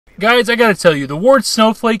Guys, I gotta tell you, the word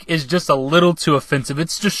snowflake is just a little too offensive.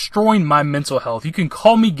 It's destroying my mental health. You can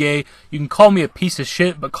call me gay, you can call me a piece of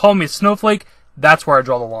shit, but call me a snowflake, that's where I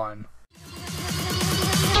draw the line.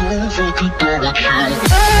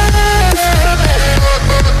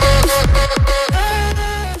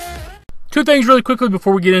 Two things really quickly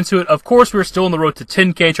before we get into it. Of course, we're still on the road to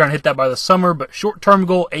 10K, trying to hit that by the summer, but short-term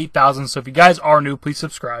goal, 8,000. So if you guys are new, please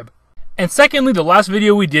subscribe. And secondly, the last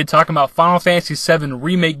video we did talking about Final Fantasy VII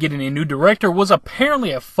Remake getting a new director was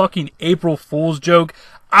apparently a fucking April Fool's joke.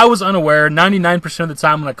 I was unaware. 99% of the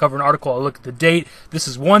time when I cover an article, I look at the date. This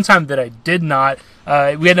is one time that I did not.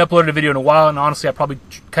 We hadn't uploaded a video in a while, and honestly, I probably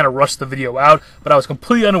kind of rushed the video out, but I was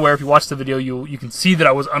completely unaware. If you watch the video, you can see that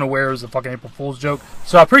I was unaware it was a fucking April Fool's joke.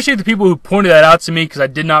 So I appreciate the people who pointed that out to me, because I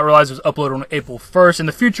did not realize it was uploaded on April 1st. In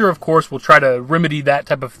the future, of course, we'll try to remedy that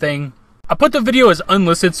type of thing. I put the video as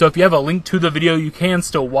unlisted, so if you have a link to the video, you can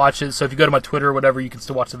still watch it. So if you go to my Twitter or whatever, you can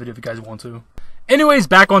still watch the video if you guys want to. Anyways,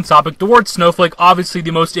 back on topic. The word snowflake, obviously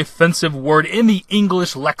the most offensive word in the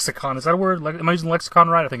English lexicon. Is that a word? Am I using lexicon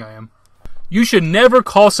right? I think I am. You should never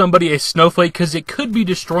call somebody a snowflake because it could be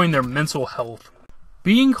destroying their mental health.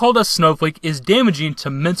 Being called a snowflake is damaging to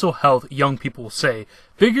mental health, young people say.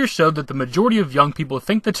 Figures show that the majority of young people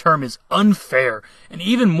think the term is unfair, and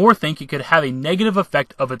even more think it could have a negative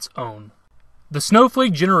effect of its own. The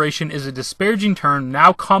snowflake generation is a disparaging term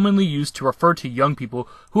now commonly used to refer to young people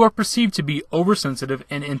who are perceived to be oversensitive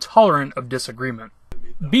and intolerant of disagreement.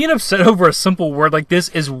 Being upset over a simple word like this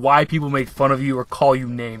is why people make fun of you or call you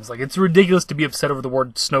names. Like, it's ridiculous to be upset over the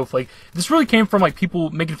word snowflake. This really came from, like,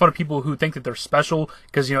 people making fun of people who think that they're special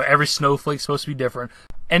because, you know, every snowflake's supposed to be different.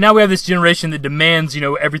 And now we have this generation that demands, you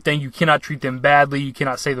know, everything. You cannot treat them badly. You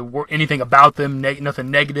cannot say anything about them,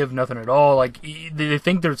 nothing negative, nothing at all. Like, they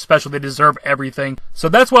think they're special. They deserve everything. So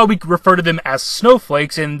that's why we refer to them as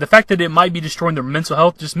snowflakes, and the fact that it might be destroying their mental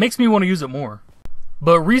health just makes me want to use it more.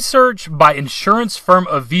 But research by insurance firm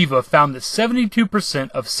Aviva found that 72%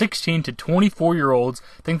 of 16 to 24-year-olds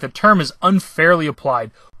think the term is unfairly applied,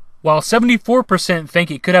 while 74% think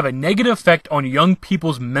it could have a negative effect on young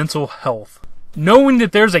people's mental health. Knowing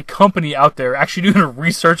that there's a company out there actually doing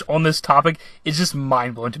research on this topic is just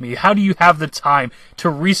mind-blowing to me. How do you have the time to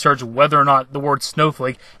research whether or not the word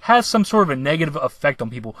snowflake has some sort of a negative effect on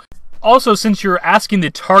people? Also, since you're asking the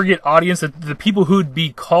target audience, the people who would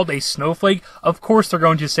be called a snowflake, of course they're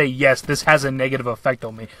going to say, yes, this has a negative effect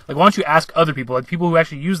on me. Like, why don't you ask other people, like people who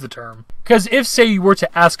actually use the term? Because if, say, you were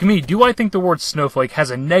to ask me, do I think the word snowflake has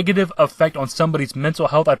a negative effect on somebody's mental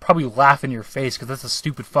health, I'd probably laugh in your face because that's a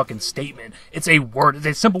stupid fucking statement. It's a word. It's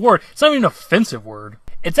a simple word. It's not even an offensive word.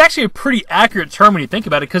 It's actually a pretty accurate term when you think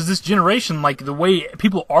about it, because this generation, like the way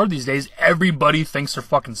people are these days, everybody thinks they're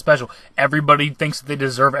fucking special. Everybody thinks that they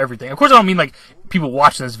deserve everything. Of course, I don't mean like people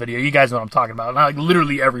watching this video. You guys know what I'm talking about. Not like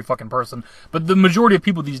literally every fucking person. But the majority of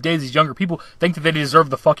people these days, these younger people, think that they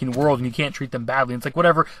deserve the fucking world and you can't treat them badly. And it's like,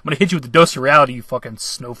 whatever, I'm gonna hit you with a dose of reality, you fucking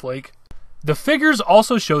snowflake. The figures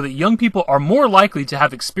also show that young people are more likely to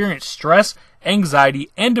have experienced stress,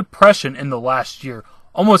 anxiety, and depression in the last year.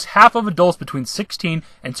 Almost half of adults between 16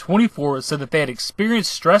 and 24 said that they had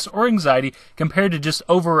experienced stress or anxiety, compared to just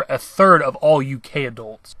over a third of all UK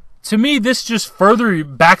adults. To me, this just further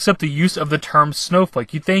backs up the use of the term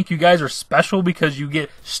snowflake. You think you guys are special because you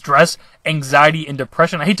get stress, anxiety, and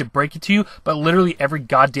depression? I hate to break it to you, but literally every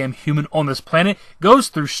goddamn human on this planet goes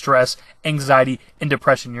through stress, anxiety, and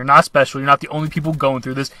depression. You're not special. You're not the only people going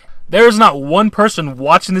through this. There is not one person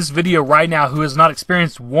watching this video right now who has not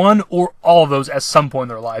experienced one or all of those at some point in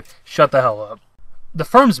their life. Shut the hell up. The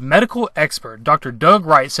firm's medical expert, Dr. Doug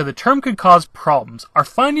Wright, said the term could cause problems. Our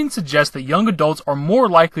findings suggest that young adults are more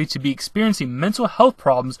likely to be experiencing mental health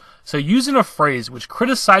problems, so using a phrase which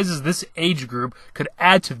criticizes this age group could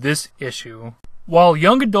add to this issue. While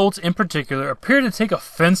young adults in particular appear to take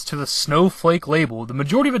offense to the snowflake label, the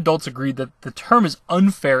majority of adults agree that the term is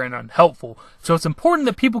unfair and unhelpful, so it's important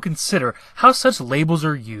that people consider how such labels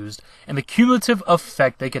are used and the cumulative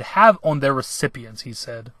effect they could have on their recipients, he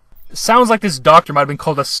said. Sounds like this doctor might have been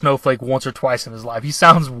called a snowflake once or twice in his life. He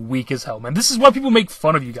sounds weak as hell, man. This is why people make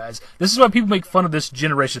fun of you guys. This is why people make fun of this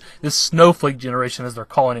generation, this snowflake generation as they're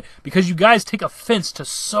calling it, because you guys take offense to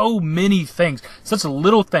so many things, such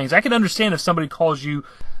little things. I can understand if somebody calls you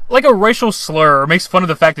like a racial slur or makes fun of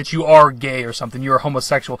the fact that you are gay or something, you're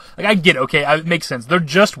homosexual. Like, I get it, okay, it makes sense. They're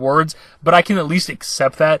just words, but I can at least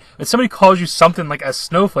accept that. If somebody calls you something like a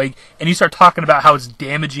snowflake and you start talking about how it's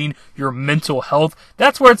damaging your mental health,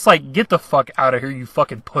 that's where it's like, get the fuck out of here, you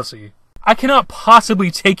fucking pussy. I cannot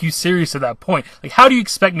possibly take you serious at that point. Like, how do you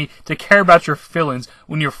expect me to care about your feelings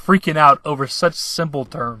when you're freaking out over such simple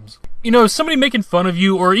terms? You know, somebody making fun of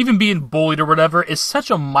you or even being bullied or whatever is such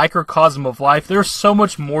a microcosm of life. There's so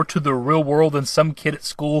much more to the real world than some kid at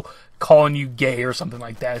school calling you gay or something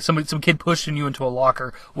like that. Some kid pushing you into a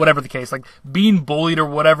locker, whatever the case. Like, being bullied or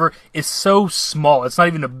whatever is so small. It's not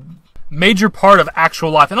even a major part of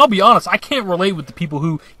actual life. And I'll be honest, I can't relate with the people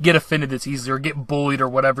who get offended this easily or get bullied or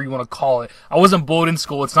whatever you want to call it. I wasn't bullied in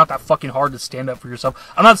school. It's not that fucking hard to stand up for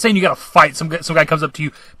yourself. I'm not saying you gotta fight. Some guy comes up to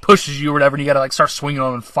you, pushes you or whatever, and you gotta like start swinging on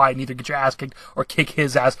him and fight and either get your ass kicked or kick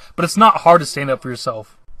his ass. But it's not hard to stand up for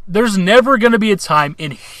yourself. There's never going to be a time in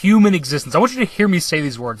human existence, I want you to hear me say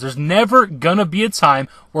these words, there's never going to be a time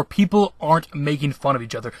where people aren't making fun of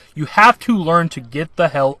each other. You have to learn to get the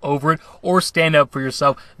hell over it or stand up for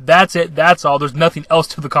yourself. That's it, that's all. There's nothing else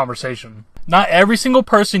to the conversation. Not every single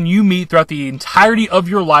person you meet throughout the entirety of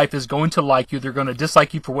your life is going to like you. They're going to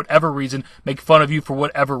dislike you for whatever reason, make fun of you for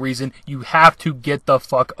whatever reason. You have to get the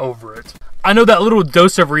fuck over it. I know that little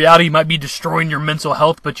dose of reality might be destroying your mental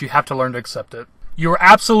health, but you have to learn to accept it. You're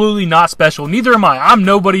absolutely not special. Neither am I. I'm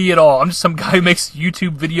nobody at all. I'm just some guy who makes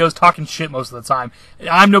YouTube videos talking shit most of the time.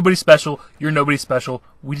 I'm nobody special. You're nobody special.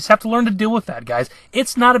 We just have to learn to deal with that, guys.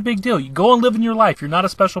 It's not a big deal. You go and live in your life. You're not a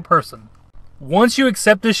special person. Once you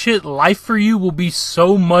accept this shit, life for you will be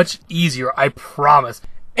so much easier. I promise.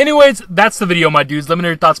 Anyways, that's the video, my dudes. Let me know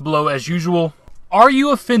your thoughts below as usual. Are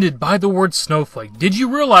you offended by the word snowflake? Did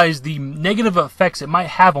you realize the negative effects it might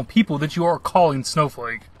have on people that you are calling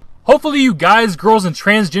snowflake? Hopefully you guys, girls, and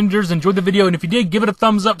transgenders enjoyed the video, and if you did, give it a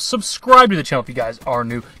thumbs up, subscribe to the channel if you guys are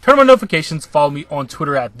new, turn on notifications, follow me on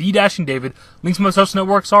Twitter at @TheDashingDavid. Links to my social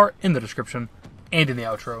networks are in the description and in the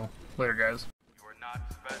outro. Later, guys. You are not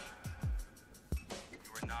special. You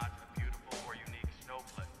are not a beautiful or unique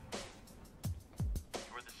snowflake.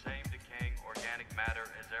 You are the same decaying organic matter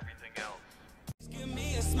as everything else. Give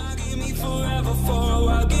me a smile, give me forever for a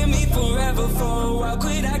while, give me forever for a while.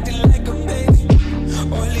 Quit